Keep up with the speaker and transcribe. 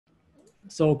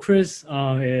So Chris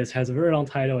has a very long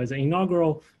title as an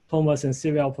inaugural Thomas and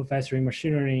Sylvia Professor in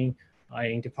Machine Learning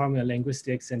in Department of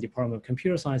Linguistics and Department of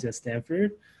Computer Science at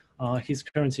Stanford. He's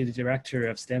currently the director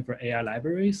of Stanford AI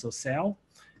Library, so SAL,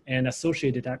 and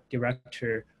associate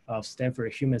director of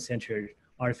Stanford Human-Centered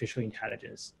Artificial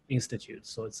Intelligence Institute,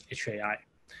 so it's HAI.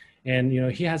 And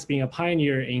he has been a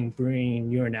pioneer in bringing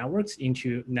neural networks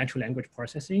into natural language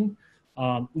processing.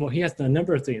 Well, he has done a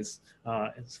number of things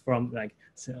from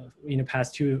in the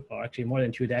past two, or actually more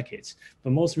than 2 decades.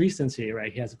 But most recently,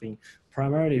 right, he has been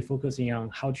primarily focusing on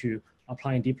how to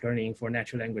apply deep learning for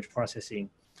natural language processing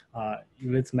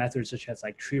with methods such as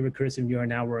like tree recursive neural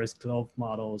networks, GLOVE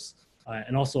models,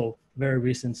 and also very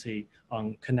recently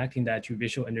on connecting that to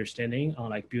visual understanding on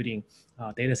like building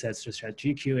data sets such as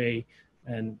GQA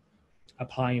and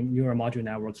applying neural module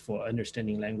networks for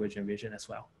understanding language and vision as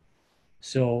well.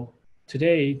 So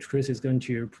today, Chris is going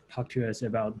to talk to us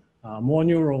about more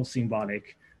neural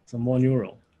symbolic, so more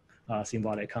neural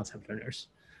symbolic concept learners.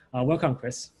 Welcome,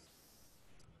 Chris.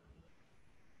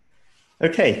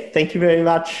 Okay, thank you very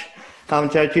much,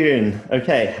 Jajun.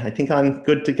 Okay, I think I'm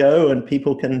good to go and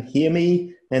people can hear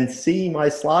me and see my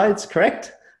slides,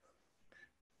 correct?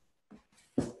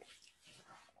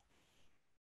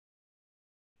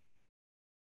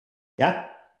 Yeah?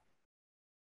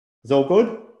 Is all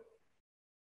good?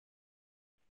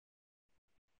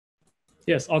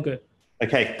 Yes, all good.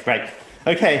 Okay, great.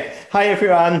 Okay, hi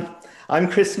everyone. I'm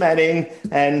Chris Manning,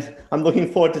 and I'm looking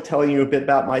forward to telling you a bit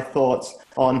about my thoughts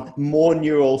on more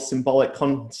neural symbolic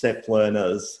concept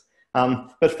learners.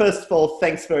 But first of all,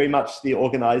 thanks very much to the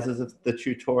organizers of the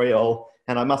tutorial.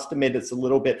 And I must admit, it's a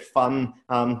little bit fun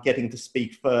getting to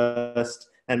speak first,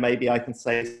 and maybe I can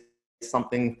say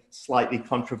something slightly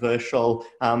controversial,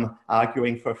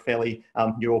 arguing for a fairly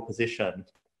neural position.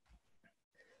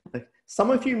 Some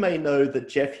of you may know that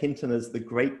Jeff Hinton is the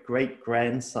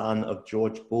great-great-grandson of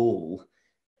George Boole.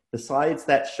 Besides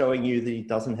that showing you that he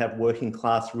doesn't have working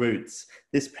class roots,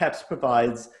 this perhaps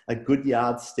provides a good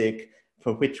yardstick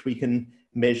for which we can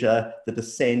measure the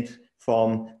descent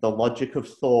from the logic of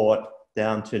thought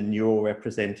down to neural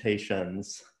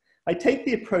representations. I take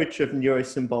the approach of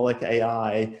neurosymbolic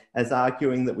AI as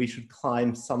arguing that we should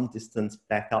climb some distance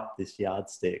back up this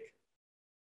yardstick.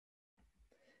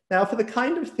 Now, for the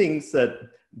kind of things that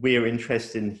we're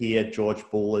interested in here, George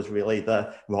Boole is really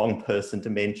the wrong person to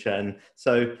mention.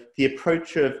 So the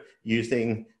approach of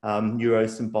using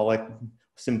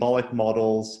symbolic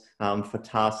models for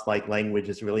tasks like language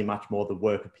is really much more the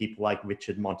work of people like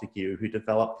Richard Montague, who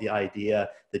developed the idea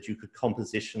that you could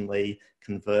compositionally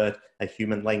convert a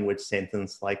human language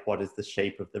sentence like what is the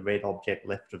shape of the red object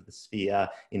left of the sphere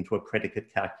into a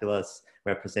predicate calculus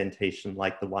representation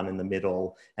like the one in the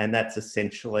middle. And that's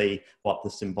essentially what the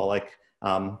symbolic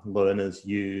learners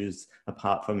use,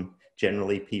 apart from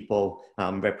generally people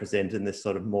represent in this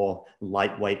sort of more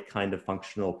lightweight kind of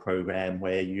functional program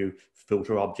where you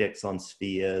filter objects on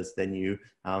spheres, then you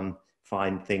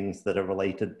find things that are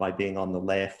related by being on the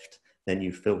left, then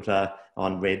you filter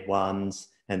on red ones,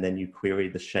 and then you query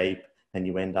the shape, and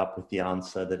you end up with the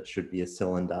answer that it should be a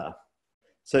cylinder.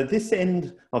 So this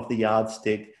end of the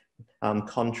yardstick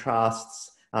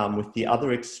contrasts with the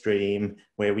other extreme,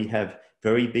 where we have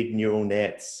very big neural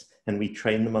nets and we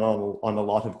train them on a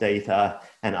lot of data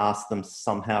and ask them to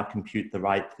somehow compute the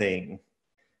right thing.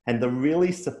 And the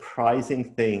really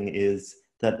surprising thing is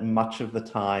that much of the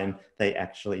time they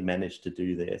actually manage to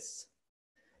do this.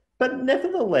 But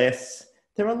nevertheless,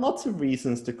 there are lots of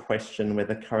reasons to question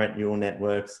whether current neural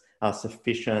networks are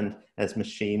sufficient as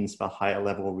machines for higher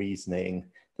level reasoning.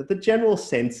 But the general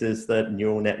sense is that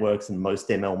neural networks and most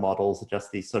ML models are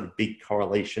just these sort of big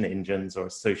correlation engines or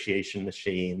association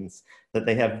machines, that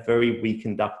they have very weak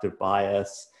inductive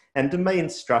bias, and domain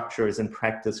structure is in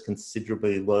practice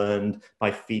considerably learned by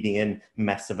feeding in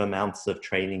massive amounts of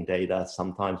training data,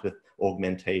 sometimes with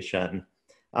augmentation.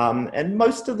 And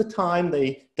most of the time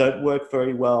they don't work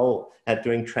very well at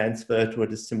doing transfer to a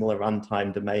dissimilar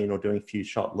runtime domain or doing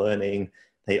few-shot learning.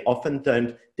 They often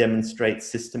don't demonstrate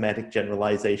systematic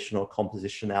generalization or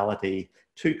compositionality,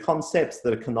 two concepts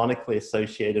that are canonically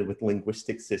associated with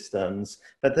linguistic systems,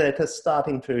 but that are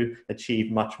starting to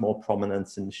achieve much more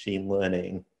prominence in machine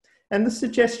learning. And the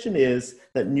suggestion is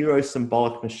that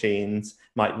neurosymbolic machines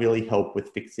might really help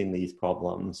with fixing these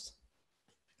problems.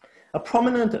 A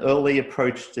prominent early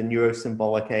approach to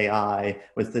neurosymbolic AI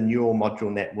was the neural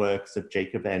module networks of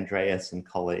Jacob Andreas and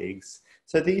colleagues.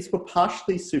 So these were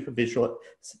partially supervisual,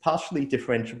 partially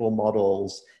differentiable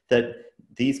models that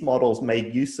these models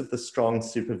made use of the strong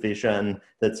supervision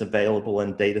that's available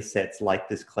in data sets like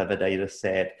this clever data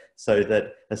set, so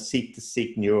that a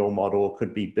seek-to-seek neural model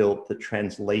could be built that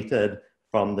translated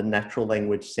from the natural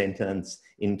language sentence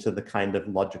into the kind of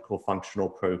logical functional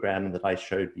program that I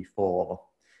showed before.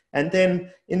 And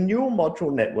then in neural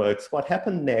module networks, what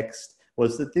happened next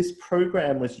was that this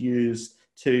program was used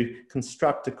to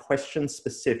construct a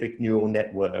question-specific neural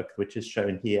network, which is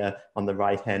shown here on the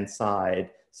right-hand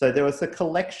side. So there was a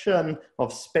collection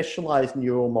of specialized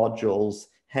neural modules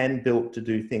hand-built to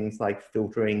do things like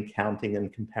filtering, counting,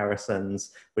 and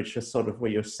comparisons, which are sort of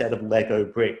where you're a set of Lego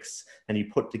bricks and you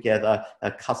put together a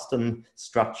custom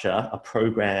structure, a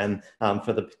program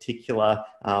for the particular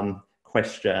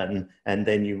question, and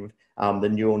then the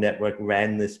neural network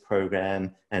ran this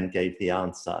program and gave the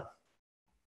answer.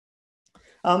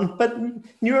 But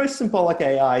neurosymbolic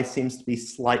AI seems to be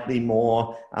slightly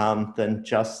more than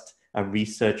just a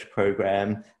research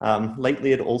program.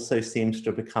 Lately, it also seems to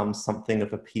have become something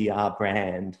of a PR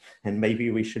brand, and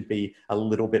maybe we should be a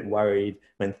little bit worried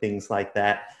when things like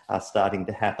that are starting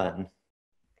to happen.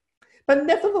 But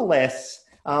nevertheless,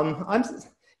 I'm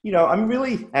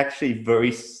really actually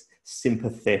very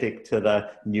sympathetic to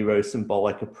the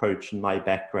neurosymbolic approach in my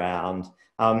background.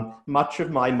 Much of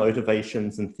my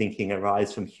motivations and thinking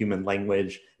arise from human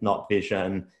language, not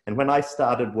vision. And when I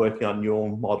started working on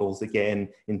neural models again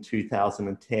in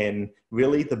 2010,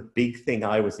 really the big thing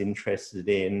I was interested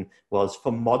in was,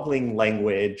 for modeling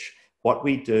language, what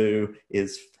we do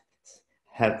is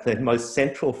have the most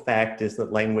central fact is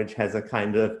that language has a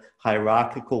kind of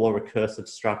hierarchical or recursive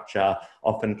structure,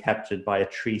 often captured by a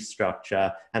tree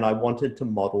structure. And I wanted to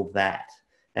model that.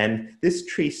 And this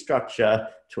tree structure,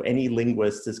 to any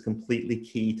linguist, is completely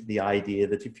key to the idea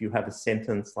that if you have a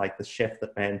sentence like "the chef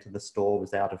that ran to the store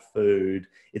was out of food,"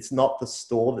 it's not the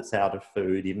store that's out of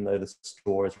food, even though the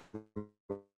store is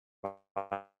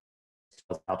out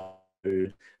of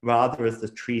food. Rather, as the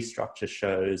tree structure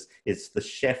shows, it's the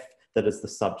chef that is the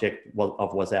subject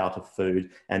of "was out of food,"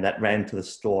 and that "ran to the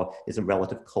store" is a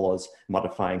relative clause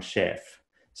modifying chef.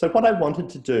 So what I wanted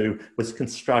to do was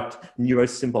construct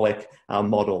neurosymbolic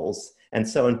models. And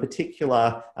so in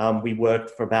particular, we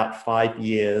worked for about 5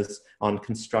 years on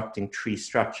constructing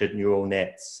tree-structured neural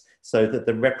nets, so that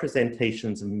the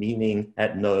representations of meaning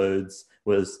at nodes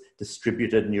was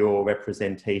distributed neural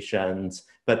representations.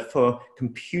 But for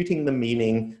computing the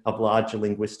meaning of larger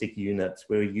linguistic units,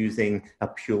 we were using a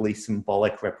purely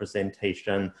symbolic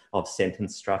representation of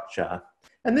sentence structure.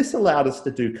 And this allowed us to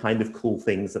do kind of cool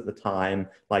things at the time,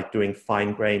 like doing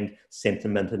fine-grained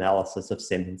sentiment analysis of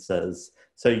sentences.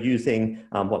 So using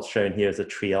what's shown here as a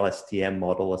tree LSTM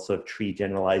model, a sort of tree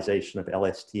generalization of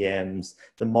LSTMs,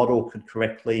 the model could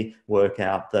correctly work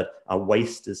out that a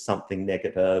waste is something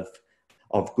negative,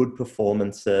 of good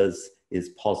performances is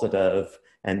positive,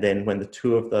 and then when the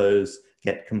two of those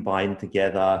get combined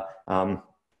together,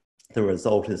 the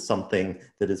result is something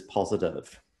that is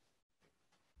positive.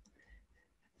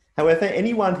 However,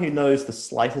 anyone who knows the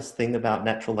slightest thing about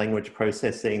natural language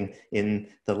processing in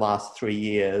the last 3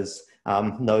 years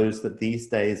knows that these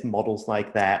days models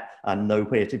like that are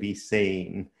nowhere to be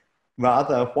seen.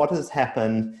 Rather, what has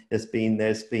happened has been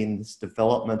there's been this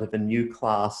development of a new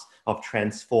class of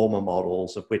transformer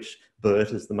models, of which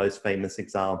BERT is the most famous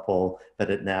example, but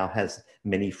it now has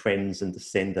many friends and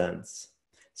descendants.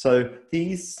 So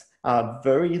these are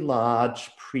very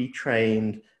large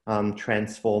pre-trained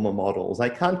transformer models. I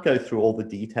can't go through all the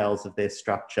details of their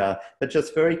structure, but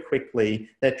just very quickly,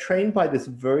 they're trained by this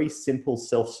very simple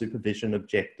self-supervision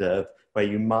objective where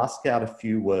you mask out a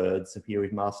few words. So here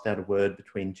we've masked out a word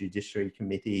between judiciary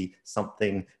committee,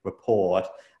 something, report,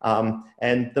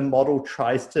 and the model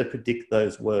tries to predict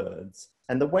those words.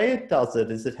 And the way it does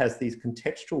it is it has these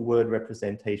contextual word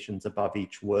representations above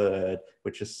each word,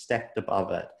 which are stacked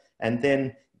above it. And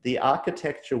then the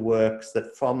architecture works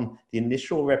that from the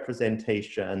initial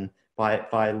representation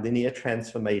by linear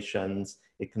transformations,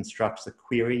 it constructs a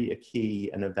query, a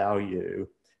key, and a value.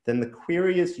 Then the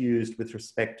query is used with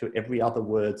respect to every other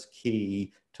word's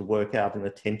key to work out an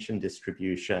attention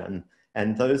distribution.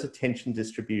 And those attention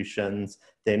distributions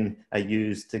then are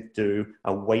used to do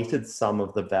a weighted sum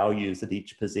of the values at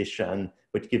each position,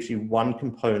 which gives you one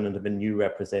component of a new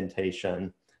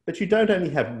representation. But you don't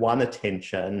only have one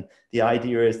attention. The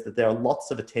idea is that there are lots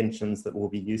of attentions that will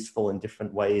be useful in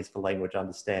different ways for language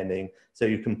understanding. So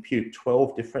you compute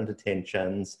 12 different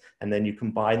attentions, and then you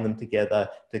combine them together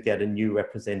to get a new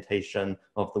representation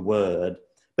of the word.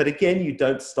 But again, you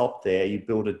don't stop there. You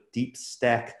build a deep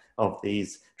stack of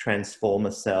these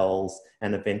transformer cells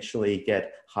and eventually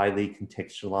get highly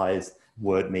contextualized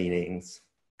word meanings.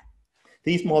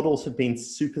 These models have been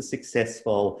super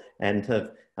successful and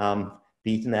have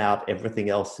beaten out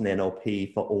everything else in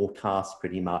NLP for all tasks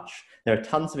pretty much. There are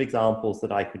tons of examples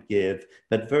that I could give,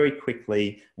 but very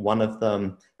quickly, one of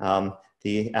them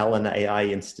the Allen AI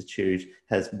Institute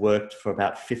has worked for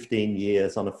about 15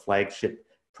 years on a flagship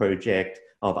project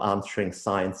of answering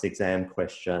science exam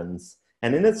questions.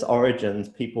 And in its origins,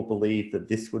 people believed that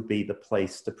this would be the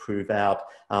place to prove out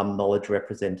knowledge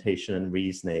representation and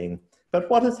reasoning. But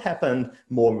what has happened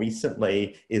more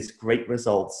recently is great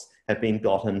results have been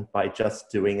gotten by just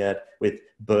doing it with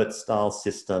BERT-style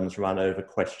systems run over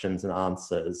questions and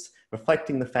answers,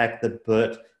 reflecting the fact that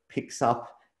BERT picks up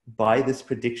by this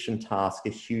prediction task a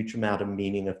huge amount of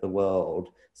meaning of the world,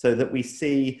 so that we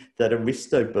see that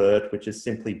AristoBERT, which is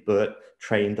simply BERT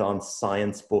trained on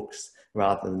science books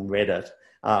rather than Reddit,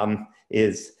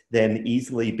 is then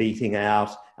easily beating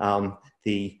out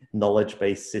the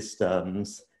knowledge-based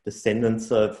systems.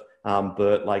 Descendants of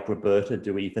BERT like Roberta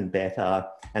do even better.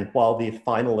 And while the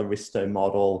final Aristo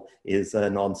model is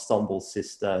an ensemble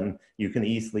system, you can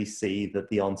easily see that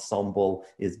the ensemble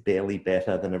is barely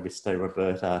better than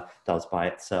Aristo-Roberta does by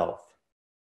itself.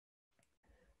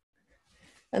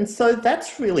 And so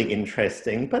that's really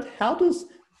interesting, but how does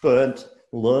BERT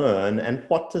learn and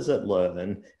what does it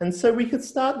learn? And so we could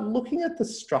start looking at the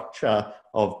structure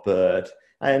of BERT.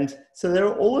 And so there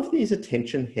are all of these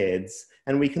attention heads,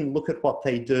 and we can look at what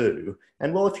they do.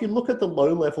 And well, if you look at the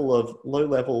low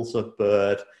levels of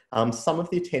BERT, some of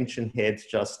the attention heads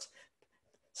just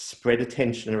spread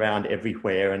attention around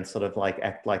everywhere and sort of like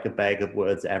act like a bag of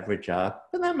words averager.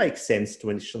 But that makes sense to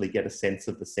initially get a sense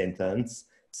of the sentence.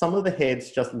 Some of the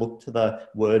heads just look to the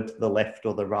word to the left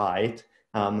or the right.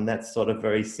 And that's sort of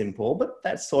very simple, but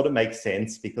that sort of makes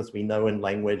sense because we know in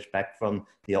language back from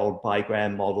the old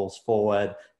bigram models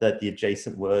forward that the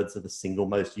adjacent words are the single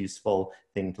most useful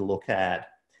thing to look at.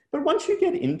 But once you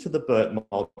get into the BERT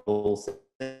models,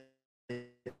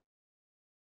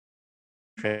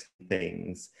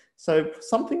 things. So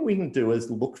something we can do is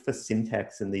look for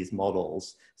syntax in these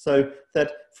models, so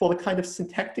that for the kind of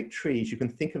syntactic trees, you can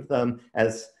think of them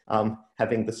as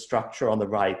having the structure on the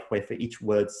right, where for each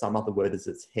word, some other word is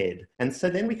its head. And so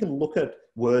then we can look at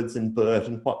words in BERT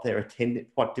and what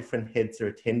different heads are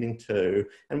attending to.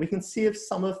 And we can see if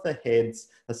some of the heads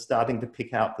are starting to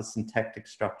pick out the syntactic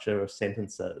structure of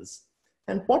sentences.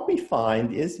 And what we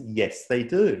find is, yes, they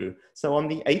do. So on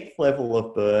the 8th level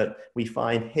of BERT, we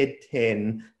find head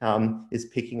 10 is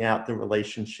picking out the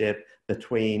relationship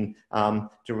between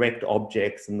direct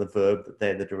objects and the verb that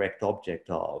they're the direct object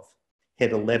of.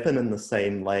 Head 11 in the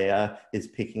same layer is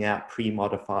picking out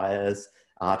pre-modifiers,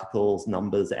 articles,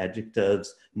 numbers,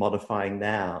 adjectives, modifying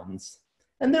nouns.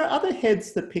 And there are other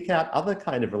heads that pick out other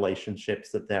kind of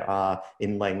relationships that there are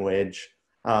in language.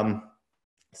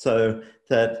 So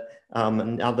that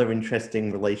another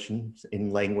interesting relation in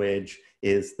language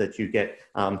is that you get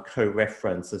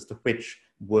co-reference as to which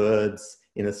words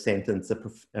in a sentence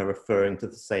are referring to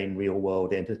the same real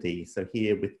world entity. So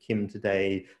here with Kim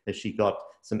today, as she got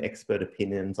some expert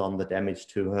opinions on the damage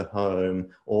to her home,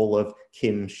 all of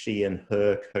Kim, she, and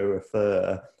her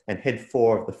co-refer. And head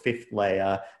 4 of the 5th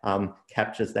layer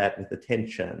captures that with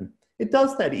attention. It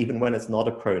does that even when it's not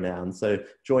a pronoun. So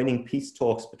joining peace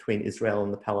talks between Israel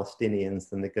and the Palestinians,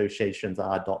 the negotiations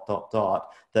are ...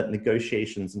 that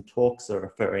negotiations and talks are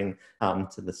referring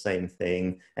to the same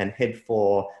thing. And head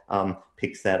 4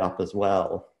 picks that up as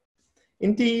well.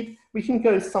 Indeed, we can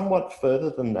go somewhat further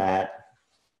than that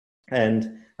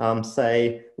and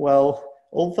say, well,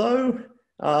 although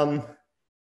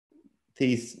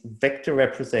these vector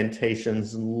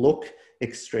representations look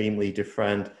extremely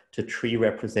different to tree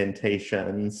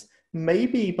representations,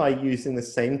 maybe by using the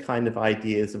same kind of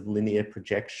ideas of linear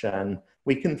projection,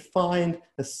 we can find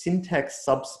a syntax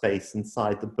subspace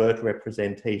inside the BERT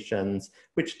representations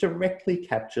which directly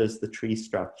captures the tree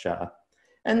structure.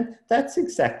 And that's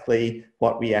exactly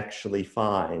what we actually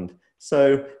find.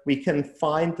 So we can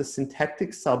find the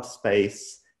syntactic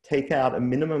subspace, take out a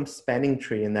minimum spanning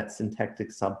tree in that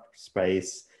syntactic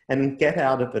subspace, and get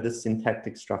out of it a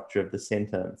syntactic structure of the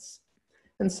sentence.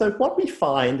 And so what we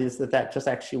find is that that just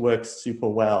actually works super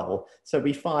well. So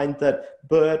we find that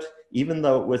BERT, even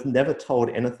though it was never told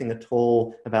anything at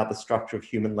all about the structure of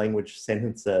human language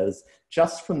sentences,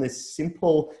 just from this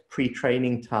simple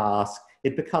pre-training task,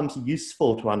 it becomes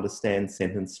useful to understand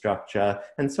sentence structure.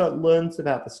 And so it learns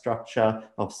about the structure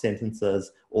of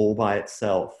sentences all by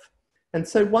itself. And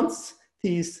so once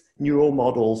these neural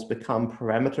models become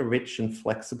parameter rich and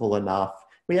flexible enough,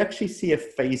 we actually see a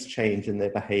phase change in their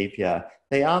behavior.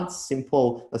 They aren't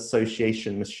simple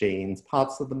association machines.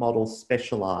 Parts of the model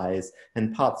specialize,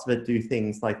 and parts of it do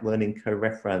things like learning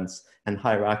co-reference and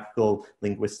hierarchical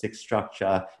linguistic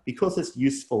structure because it's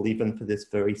useful even for this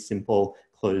very simple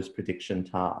closed prediction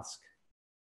task.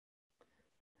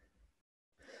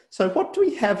 So what do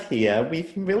we have here?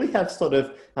 We really have sort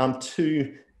of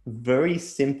two very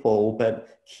simple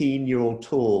but key neural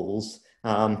tools,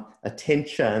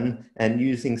 attention and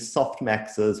using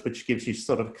softmaxes, which gives you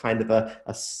sort of kind of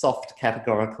a soft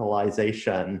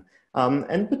categoricalization.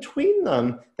 And between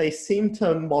them, they seem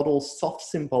to model soft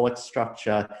symbolic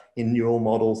structure in neural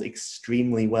models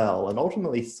extremely well. And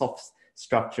ultimately, soft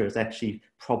structure is actually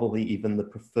probably even the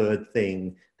preferred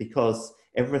thing, because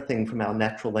everything from our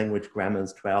natural language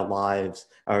grammars to our lives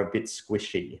are a bit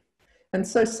squishy. And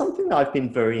so something I've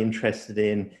been very interested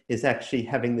in is actually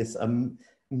having this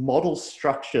model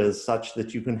structures such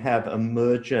that you can have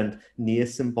emergent near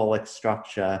symbolic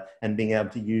structure and being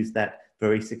able to use that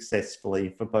very successfully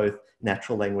for both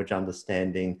natural language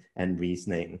understanding and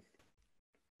reasoning.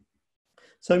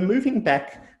 So moving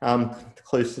back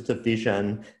closer to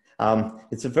vision,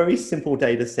 it's a very simple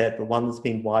data set, but one that's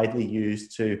been widely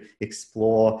used to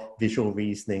explore visual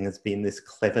reasoning has been this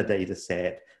clever data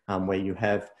set, where you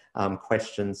have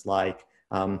questions like,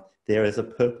 there is a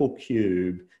purple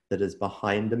cube that is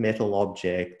behind a metal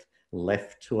object,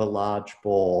 left to a large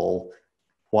ball.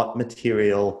 What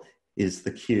material is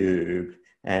the cube?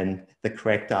 And the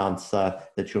correct answer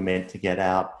that you're meant to get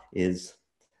out is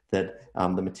that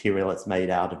the material it's made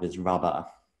out of is rubber.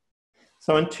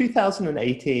 So in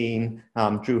 2018,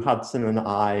 Drew Hudson and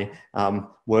I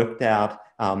worked out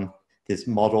this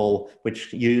model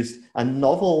which used a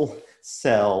novel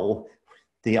cell.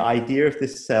 The idea of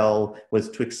this cell was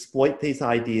to exploit these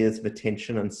ideas of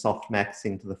attention and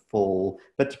softmaxing to the full,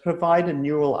 but to provide a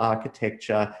neural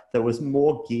architecture that was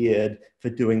more geared for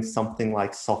doing something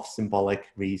like soft symbolic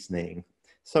reasoning.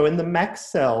 So in the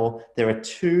max cell, there are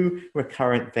two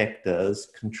recurrent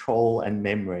vectors, control and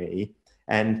memory.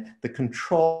 And the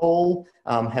control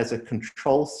has a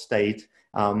control state,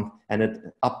 and it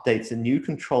updates a new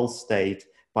control state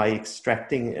by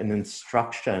extracting an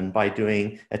instruction by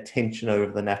doing attention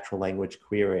over the natural language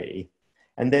query.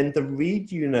 And then the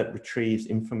read unit retrieves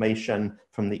information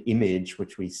from the image,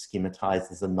 which we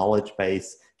schematize as a knowledge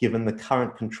base, given the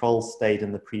current control state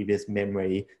in the previous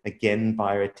memory, again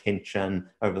via attention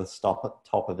over the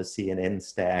top of a CNN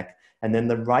stack. And then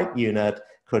the write unit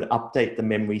could update the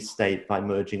memory state by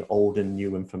merging old and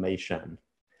new information.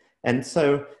 And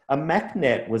so a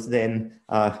MacNet was then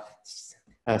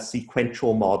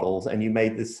sequential models, and you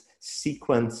made this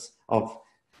sequence of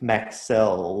max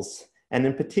cells. And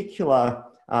in particular,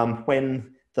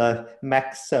 when the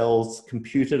max cells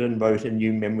computed and wrote a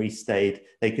new memory state,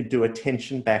 they could do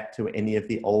attention back to any of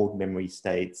the old memory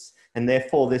states. And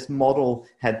therefore, this model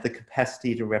had the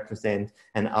capacity to represent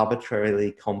an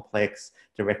arbitrarily complex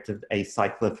directed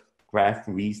acyclic graph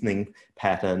reasoning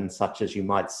pattern, such as you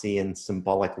might see in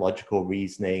symbolic logical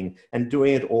reasoning, and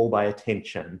doing it all by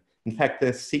attention. In fact,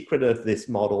 the secret of this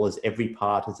model is every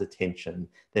part is attention.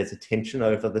 There's attention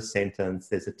over the sentence,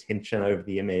 there's attention over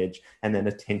the image, and then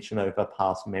attention over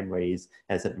past memories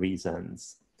as it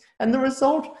reasons. And the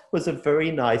result was a very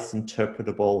nice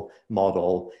interpretable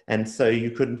model. And so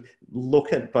you could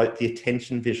look at both the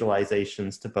attention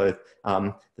visualizations to both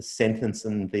the sentence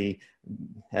and the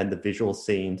visual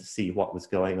scene to see what was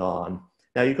going on.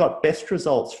 Now you got best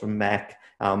results from Mac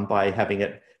by having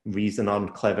it reason on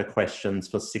clever questions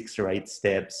for 6 or 8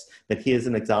 steps. But here's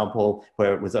an example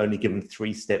where it was only given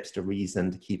 3 steps to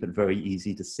reason to keep it very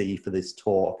easy to see for this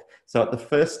talk. So at the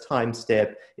first time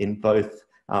step in both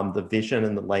the vision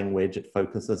and the language, it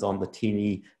focuses on the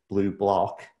teeny blue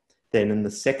block. Then in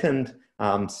the second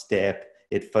step,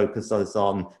 it focuses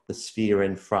on the sphere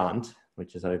in front,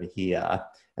 which is over here.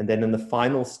 And then in the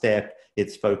final step,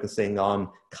 it's focusing on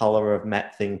color of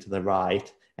matte thing to the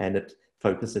right, and it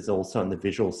focuses also on the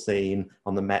visual scene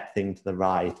on the matte thing to the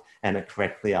right, and it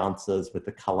correctly answers with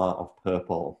the color of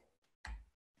purple.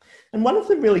 And one of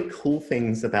the really cool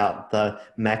things about the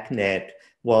MacNet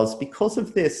was, because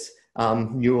of this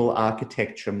neural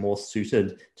architecture more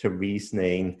suited to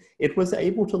reasoning, it was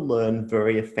able to learn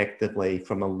very effectively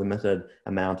from a limited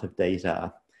amount of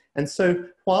data. And so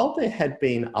while there had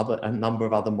been a number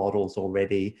of other models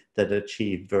already that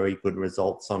achieved very good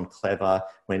results on Clever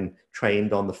when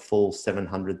trained on the full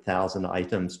 700,000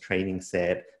 items training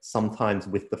set, sometimes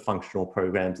with the functional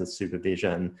programs as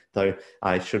supervision, though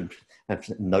I should have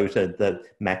noted that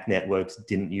Mac networks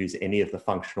didn't use any of the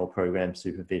functional program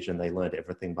supervision. They learned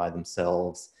everything by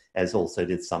themselves, as also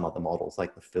did some other models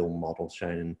like the film model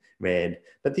shown in red.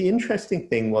 But the interesting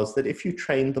thing was that if you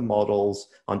trained the models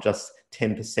on just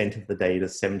 10% of the data,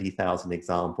 70,000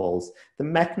 examples, the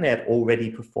MacNet already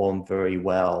performed very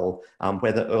well,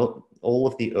 where all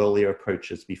of the earlier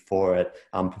approaches before it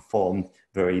performed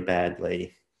very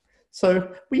badly.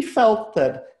 So we felt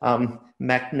that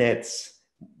MacNets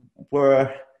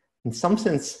were in some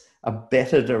sense, a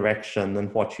better direction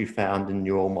than what you found in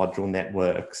neural module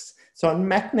networks. So on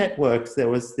Mac networks, there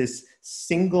was this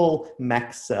single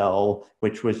Mac cell,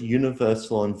 which was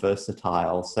universal and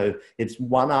versatile. So it's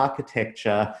one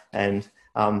architecture and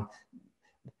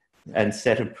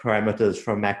set of parameters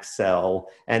from Mac cell,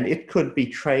 and it could be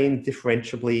trained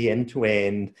differentiably end to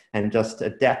end and just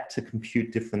adapt to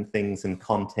compute different things in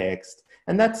context.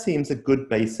 And that seems a good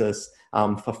basis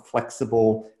for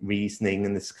flexible reasoning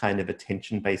in this kind of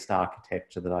attention-based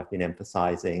architecture that I've been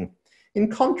emphasizing.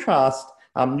 In contrast,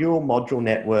 neural module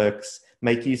networks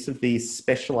make use of these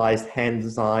specialized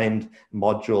hand-designed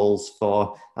modules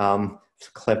for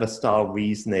clever style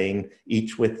reasoning,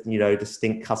 each with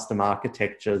distinct custom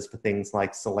architectures for things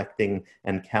like selecting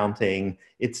and counting.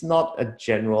 It's not a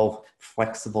general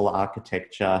flexible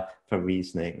architecture for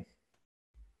reasoning.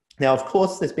 Now, of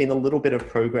course, there's been a little bit of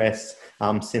progress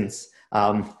since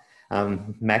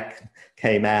Mac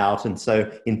came out, and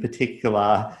so in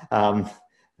particular,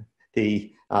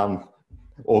 the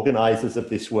organizers of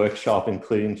this workshop,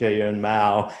 including Jaeyoon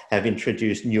Mao, have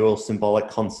introduced neural symbolic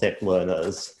concept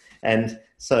learners. And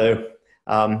so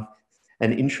an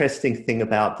interesting thing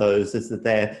about those is that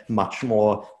they're much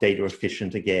more data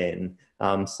efficient again.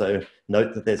 So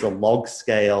note that there's a log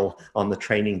scale on the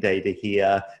training data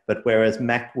here, but whereas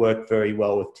Mac worked very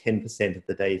well with 10% of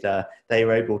the data, they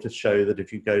were able to show that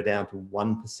if you go down to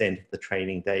 1% of the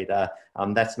training data,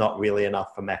 that's not really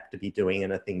enough for Mac to be doing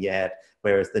anything yet,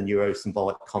 whereas the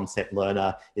neurosymbolic concept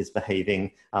learner is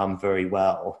behaving very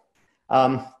well.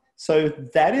 So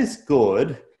that is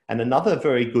good. And another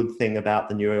very good thing about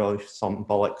the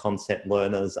neurosymbolic concept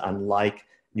learners, unlike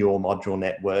neural module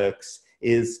networks,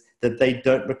 is that they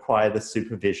don't require the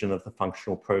supervision of the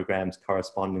functional programs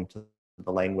corresponding to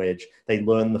the language. They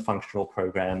learn the functional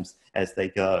programs as they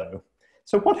go.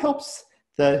 So what helps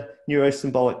the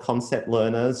neurosymbolic concept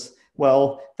learners?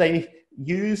 Well, they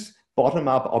use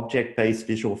bottom-up object-based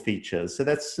visual features. So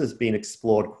that's has been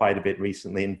explored quite a bit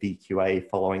recently in VQA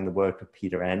following the work of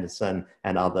Peter Anderson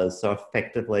and others. So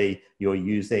effectively, you're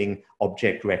using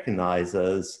object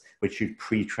recognizers, which you've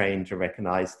pre-trained to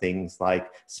recognize things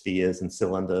like spheres and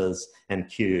cylinders and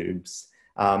cubes.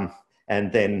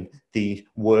 And then the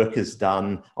work is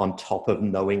done on top of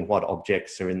knowing what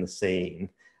objects are in the scene.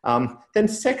 Then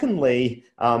secondly,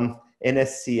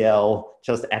 NSCL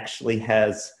just actually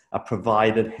has a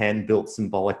provided hand-built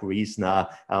symbolic reasoner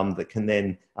that can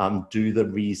then do the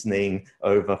reasoning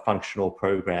over functional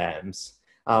programs.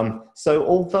 So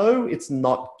although it's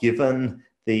not given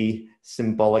the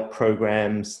symbolic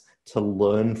programs to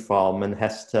learn from and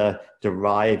has to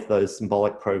derive those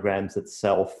symbolic programs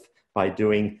itself by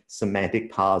doing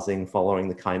semantic parsing following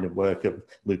the kind of work of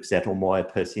Luc Zettelmoy,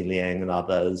 Percy Liang, and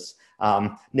others,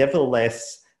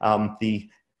 nevertheless,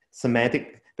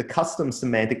 the custom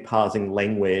semantic parsing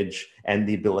language and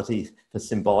the ability for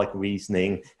symbolic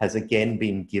reasoning has again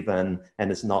been given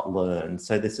and is not learned.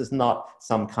 So this is not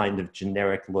some kind of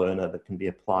generic learner that can be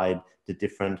applied to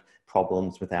different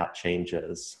problems without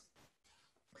changes.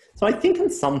 So I think in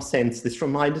some sense, this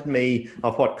reminded me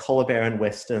of what Colibert and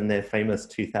Weston, their famous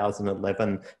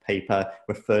 2011 paper,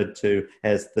 referred to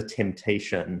as the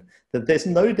temptation. That there's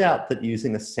no doubt that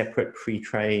using a separate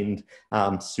pre-trained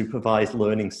supervised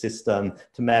learning system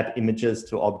to map images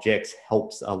to objects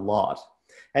helps a lot.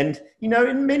 And,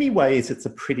 in many ways, it's a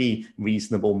pretty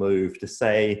reasonable move to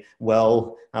say,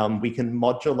 well, we can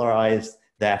modularize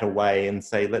that away and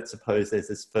say, let's suppose there's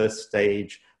this first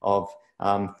stage of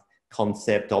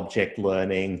concept object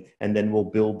learning, and then we'll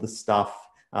build the stuff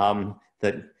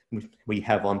that we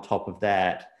have on top of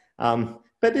that.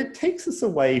 But it takes us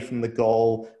away from the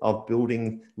goal of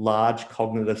building large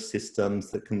cognitive systems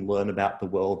that can learn about the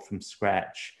world from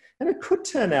scratch. And it could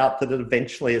turn out that it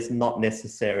eventually is not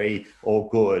necessary or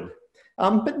good.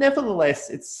 But nevertheless,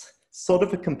 it's sort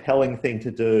of a compelling thing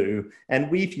to do. And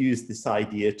we've used this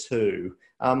idea too.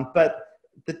 But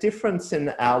the difference in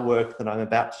our work that I'm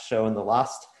about to show in the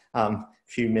last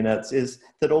few minutes is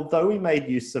that although we made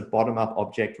use of bottom-up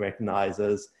object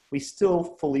recognizers, we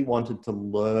still fully wanted to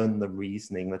learn the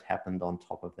reasoning that happened on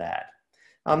top of that.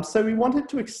 So we wanted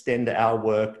to extend our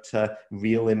work to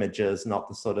real images, not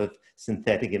the sort of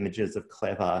synthetic images of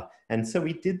clever. And so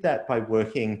we did that by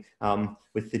working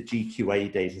with the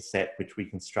GQA dataset, which we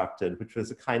constructed, which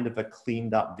was a kind of a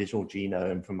cleaned up visual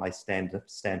genome from my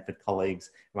Stanford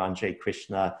colleagues, Ranjay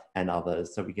Krishna and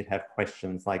others. So we could have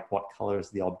questions like, what color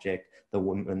is the object the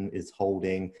woman is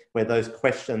holding, where those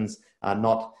questions are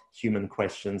not human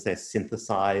questions, they're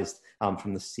synthesized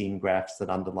from the scene graphs that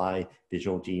underlie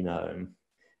visual genome.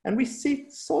 And we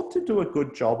sought to do a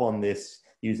good job on this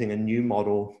using a new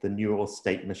model, the neural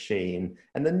state machine.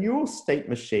 And the neural state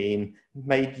machine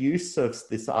made use of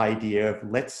this idea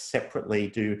of let's separately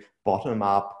do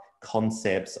bottom-up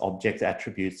concepts, object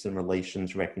attributes, and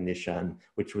relations recognition,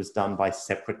 which was done by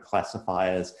separate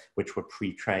classifiers, which were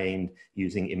pre-trained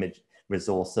using image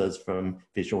resources from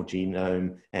Visual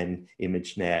Genome and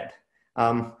ImageNet.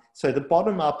 So the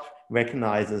bottom-up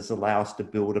recognizers allow us to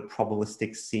build a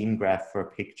probabilistic scene graph for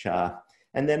a picture.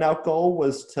 And then our goal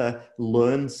was to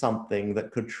learn something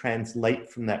that could translate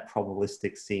from that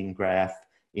probabilistic scene graph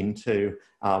into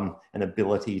an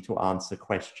ability to answer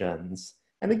questions.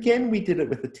 And again, we did it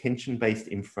with attention-based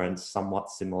inference, somewhat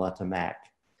similar to Mac.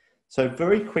 So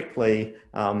very quickly,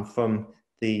 from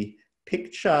the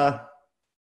picture,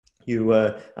 you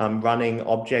were running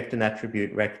object and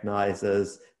attribute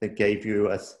recognizers that gave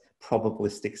you a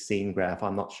probabilistic scene graph.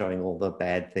 I'm not showing all the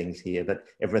bad things here, but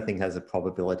everything has a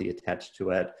probability attached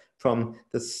to it. From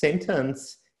the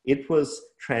sentence, it was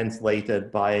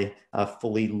translated by a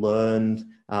fully learned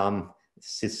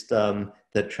system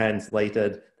that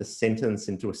translated the sentence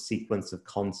into a sequence of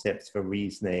concepts for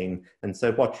reasoning. And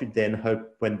so what you'd then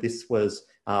hope when this was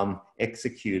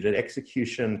executed,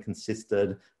 execution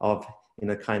consisted of, in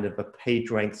a kind of a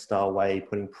PageRank style way,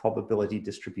 putting probability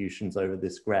distributions over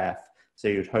this graph. So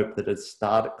you'd hope that it'd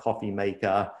start at coffee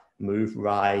maker, move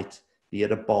right, be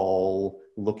at a bowl,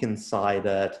 look inside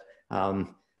it,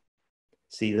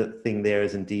 see that the thing there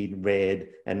is indeed red,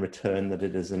 and return that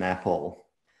it is an apple.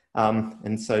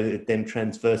 And so it then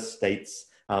transverse states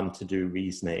to do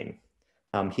reasoning.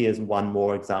 Here's one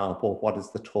more example. What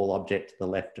is the tall object to the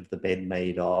left of the bed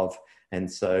made of? And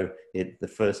so the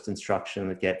first instruction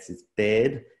it gets is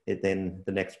bed. Then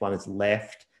the next one is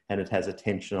left, and it has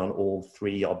attention on all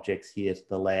three objects here to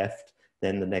the left.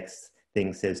 Then the next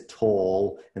thing says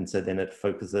tall, and so then it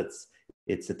focuses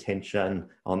its attention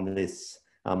on this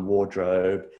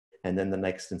wardrobe. And then the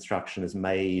next instruction is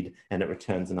made, and it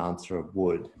returns an answer of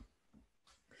wood.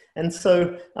 And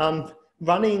so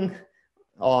running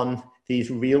on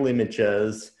these real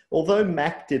images, although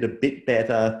Mac did a bit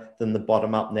better than the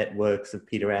bottom-up networks of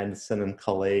Peter Anderson and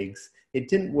colleagues, it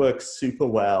didn't work super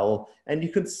well. And you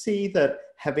could see that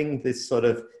having this sort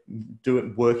of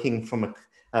working from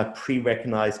a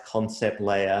pre-recognized concept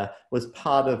layer was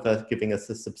part of giving us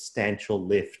a substantial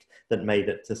lift that made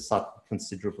it to such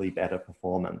considerably better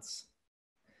performance.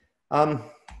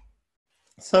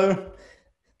 So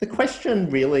the question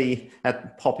really,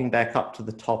 popping back up to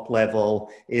the top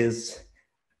level, is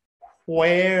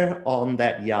where on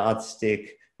that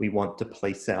yardstick we want to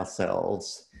place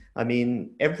ourselves. I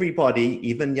mean, everybody,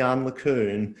 even Jan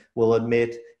LeCun, will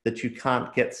admit that you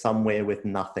can't get somewhere with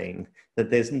nothing, that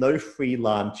there's no free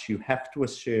lunch. You have to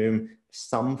assume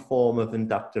some form of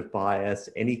inductive bias,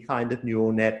 any kind of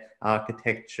neural net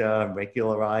architecture,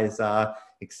 regularizer,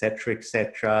 et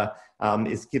cetera,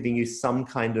 is giving you some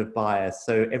kind of bias.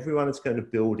 So everyone is going to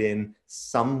build in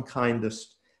some kind of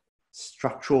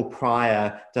structural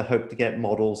prior to hope to get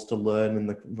models to learn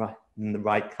in the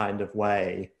right kind of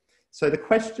way. So the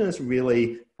question is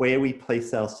really where we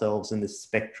place ourselves in this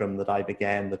spectrum that I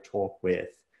began the talk with.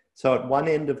 So at one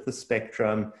end of the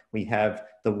spectrum, we have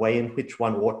the way in which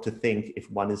one ought to think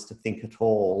if one is to think at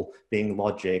all, being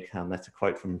logic. That's a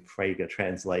quote from Frege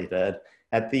translated.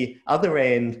 At the other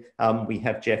end, we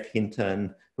have Jeff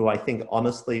Hinton, who I think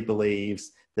honestly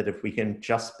believes that if we can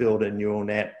just build a neural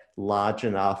net large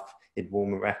enough, it will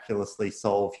miraculously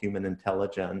solve human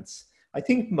intelligence. I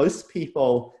think most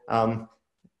people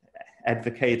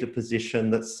advocate a position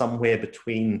that's somewhere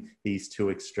between these two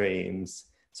extremes.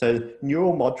 So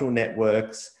neural module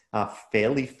networks are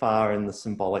fairly far in the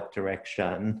symbolic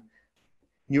direction.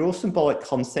 Neural symbolic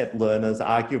concept learners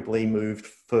arguably moved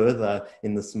further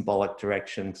in the symbolic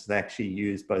direction because they actually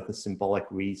use both a symbolic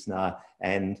reasoner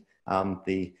and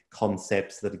the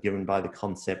concepts that are given by the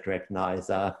concept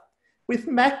recognizer. With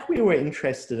Mac, we were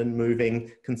interested in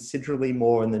moving considerably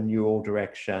more in the neural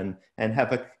direction and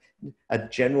have a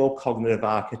general cognitive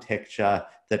architecture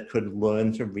that could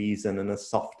learn to reason in a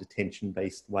soft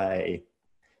attention-based way.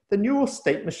 The neural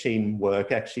state machine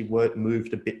work actually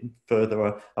moved a bit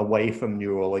further away from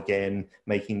neural again,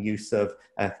 making use of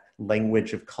a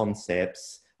language of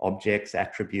concepts, objects,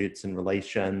 attributes, and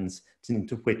relations,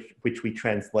 into which we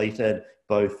translated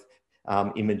both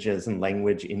images and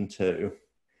language into.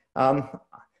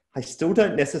 I still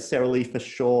don't necessarily for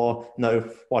sure know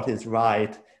what is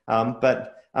right,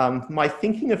 but my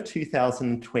thinking of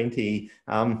 2020,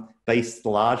 based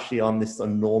largely on this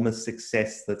enormous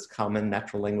success that's come in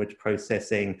natural language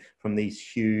processing from these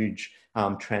huge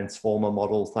transformer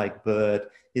models like BERT,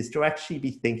 is to actually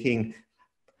be thinking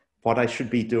what I should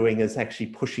be doing is actually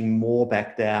pushing more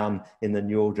back down in the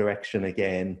neural direction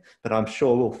again. But I'm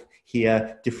sure we'll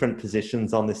hear different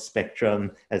positions on this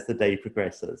spectrum as the day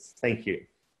progresses. Thank you.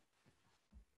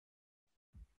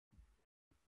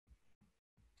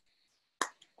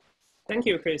 Thank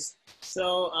you, Chris.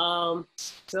 So,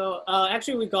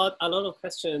 actually, we got a lot of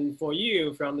questions for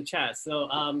you from the chat. So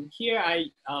here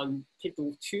I picked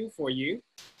two for you.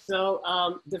 So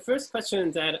the first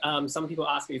question that some people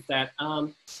ask is that,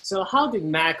 so how did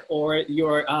Mac or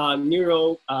your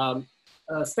neural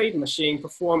state machine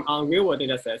perform on real-world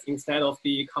data sets instead of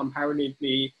the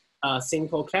comparatively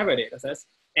simple clever data sets?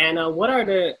 And what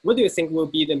do you think will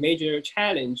be the major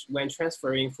challenge when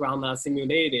transferring from a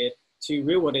simulated to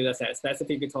real-world data sets,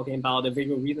 specifically talking about the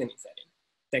visual reasoning setting?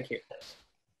 Thank you.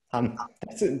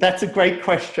 That's a great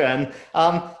question.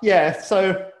 Yeah,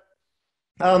 so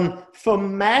for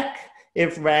Mac,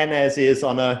 it ran as is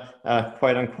on a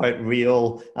quote-unquote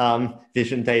real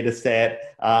vision data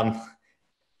set.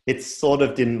 It sort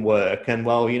of didn't work. And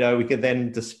well, you know, we could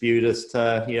then dispute as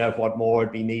to, you know, what more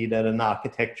would be needed and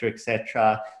architecture,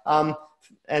 etc.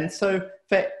 And so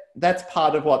that's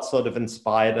part of what sort of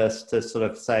inspired us to sort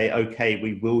of say, okay,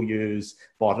 we will use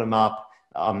bottom-up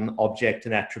object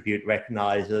and attribute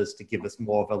recognizers to give us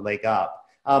more of a leg up.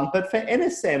 But for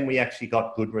NSM, we actually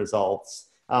got good results.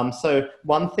 So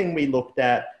one thing we looked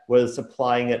at was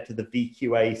applying it to the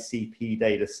VQA CP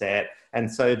data set. And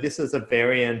so this is a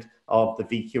variant of the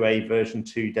VQA version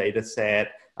 2 data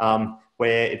set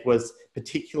where it was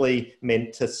particularly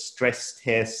meant to stress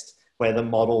test where the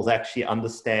models actually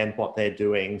understand what they're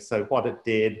doing. So what it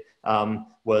did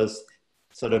was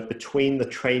sort of between the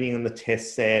training and the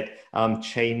test set,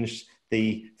 changed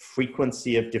the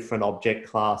frequency of different object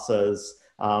classes.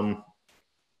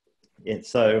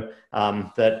 So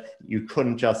that you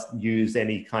couldn't just use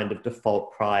any kind of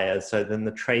default priors. So then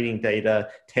the training data,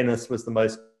 tennis was the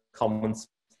most common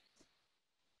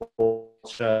sport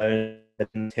shown,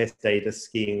 and test data,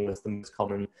 skiing was the most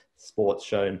common sport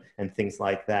shown, and things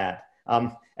like that.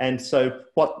 And so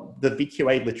what the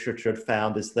VQA literature had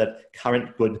found is that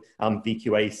current good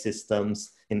VQA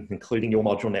systems, including your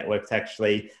module networks,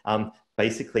 actually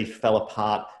basically fell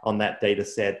apart on that data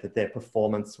set, that their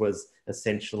performance was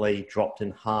essentially dropped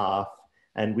in half.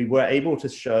 And we were able to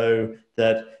show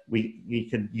that we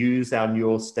could use our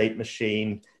neural state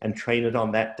machine and train it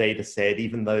on that data set,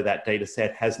 even though that data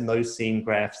set has no scene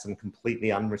graphs and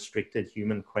completely unrestricted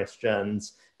human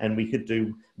questions. And we could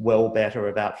do well better,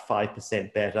 about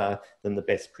 5% better than the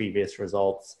best previous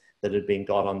results that had been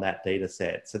got on that data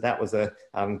set. So that was a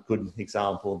good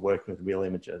example of working with real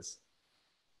images.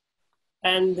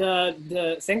 And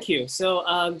thank you. So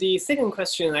the second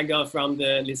question I got from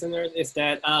the listeners is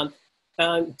that,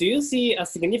 do you see a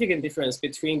significant difference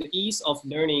between the ease of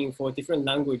learning for different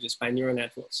languages by neural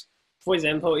networks? For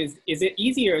example, is it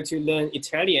easier to learn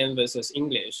Italian versus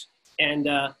English? And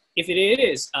if it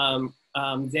is,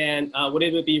 then would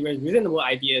it be a reasonable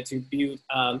idea to build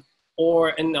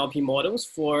or NLP models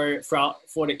for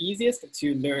the easiest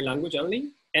to learn language only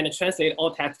and translate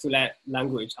all text to that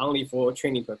language only for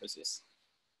training purposes?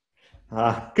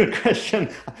 Good question.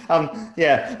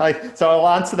 So I'll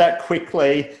answer that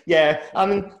quickly. Yeah,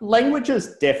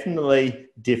 languages definitely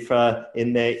differ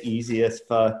in their easiest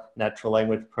for natural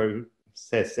language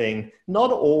processing, not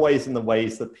always in the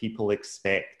ways that people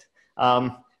expect.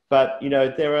 But, you know,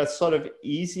 there are sort of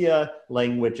easier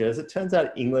languages. It turns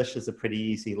out English is a pretty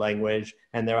easy language,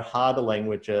 and there are harder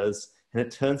languages. And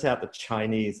it turns out that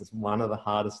Chinese is one of the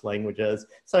hardest languages.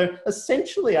 So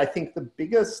essentially, I think the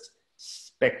biggest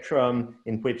spectrum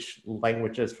in which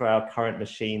languages for our current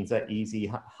machines are easy,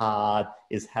 hard,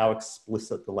 is how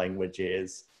explicit the language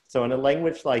is. So in a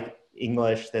language like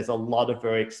English, there's a lot of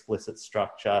very explicit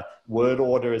structure. Word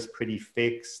order is pretty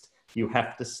fixed. You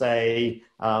have to say,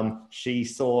 she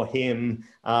saw him.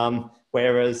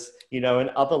 Whereas, you know, in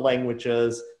other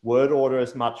languages, word order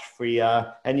is much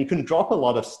freer, and you can drop a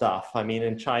lot of stuff. I mean,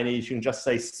 in Chinese, you can just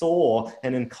say saw,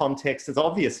 and in context, it's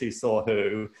obvious who saw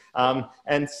who.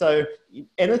 And so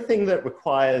anything that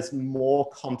requires more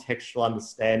contextual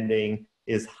understanding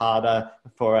is harder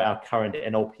for our current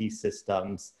NLP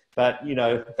systems. But, you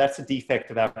know, that's a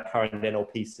defect of our current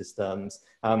NLP systems.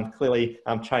 Clearly,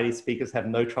 Chinese speakers have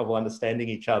no trouble understanding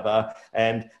each other.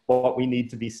 And what we need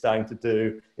to be starting to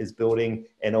do is building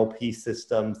NLP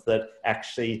systems that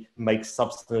actually make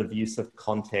substantive use of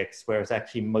context, whereas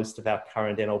actually most of our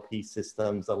current NLP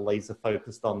systems are laser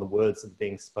focused on the words that are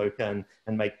being spoken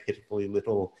and make pitifully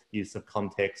little use of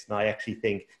context. And I actually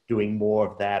think doing more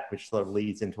of that, which sort of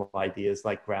leads into ideas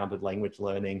like grounded language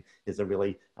learning, is a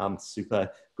really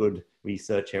super good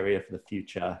research area for the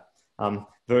future.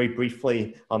 Very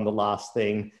briefly on the last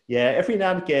thing, yeah, every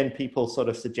now and again people sort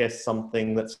of suggest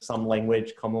something that's some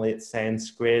language, commonly it's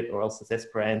Sanskrit or else it's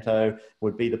Esperanto,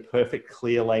 would be the perfect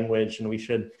clear language, and we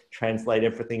should translate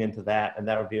everything into that, and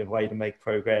that would be a way to make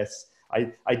progress.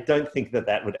 I don't think that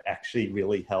that would actually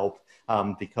really help,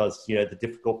 because, you know, the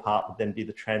difficult part would then be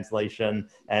the translation,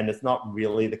 and it's not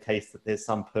really the case that there's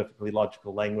some perfectly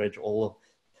logical language. All of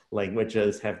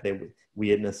languages have their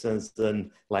weirdnesses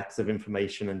and lacks of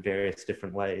information in various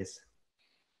different ways.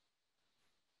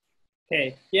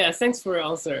 Okay, yeah, thanks for your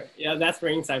answer. Yeah, that's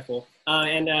very insightful.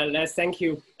 And let's thank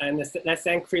you, and let's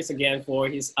thank Chris again for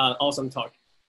his awesome talk.